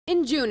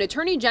In June,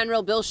 Attorney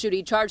General Bill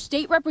Schuette charged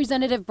State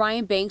Representative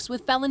Brian Banks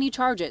with felony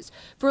charges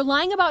for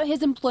lying about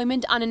his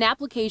employment on an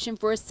application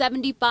for a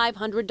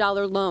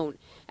 $7,500 loan.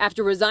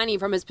 After resigning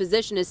from his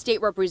position as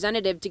state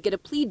representative to get a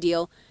plea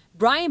deal,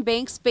 Brian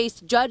Banks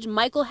faced Judge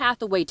Michael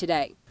Hathaway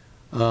today.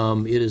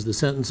 It is the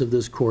sentence of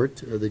this court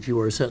that you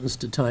are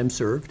sentenced to time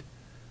served,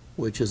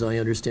 which, as I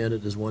understand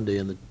it, is 1 day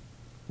in the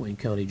Wayne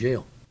County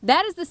Jail.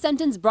 That is the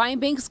sentence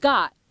Brian Banks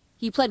got.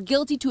 He pled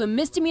guilty to a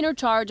misdemeanor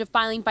charge of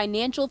filing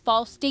financial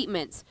false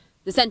statements.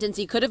 The sentence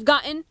he could have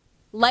gotten?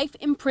 Life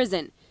in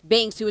prison.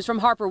 Banks, who is from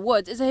Harper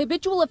Woods, is a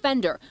habitual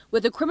offender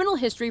with a criminal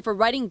history for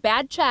writing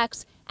bad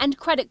checks and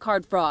credit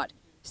card fraud.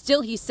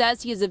 Still, he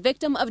says he is a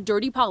victim of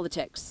dirty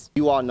politics.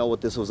 You all know what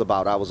this was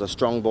about. I was a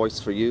strong voice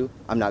for you.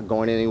 I'm not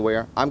going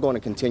anywhere. I'm going to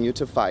continue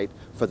to fight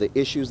for the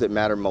issues that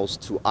matter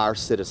most to our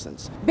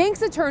citizens.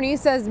 Banks' attorney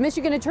says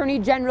Michigan Attorney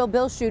General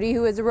Bill Schuette,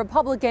 who is a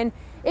Republican,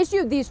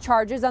 issued these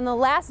charges on the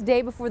last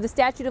day before the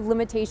statute of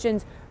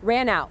limitations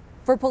ran out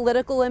for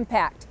political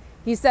impact.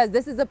 He says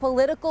this is a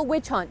political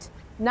witch hunt,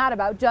 not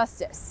about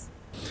justice.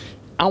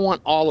 I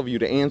want all of you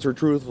to answer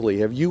truthfully.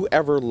 Have you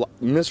ever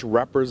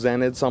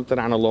misrepresented something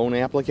on a loan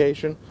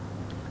application?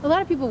 A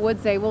lot of people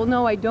would say, well,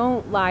 no, I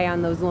don't lie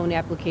on those loan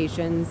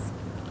applications.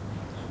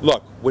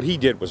 Look, what he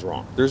did was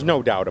wrong. There's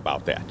no doubt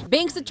about that.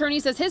 Banks' attorney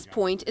says his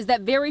point is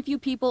that very few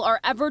people are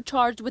ever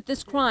charged with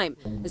this crime,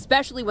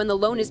 especially when the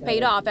loan is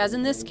paid off, as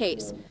in this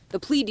case. The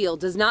plea deal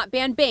does not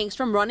ban Banks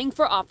from running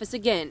for office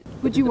again.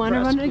 Would you want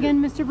to run it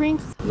again, Mr.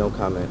 Banks? No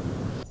comment.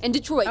 In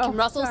Detroit, Kim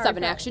Russell,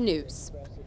 7 Action News.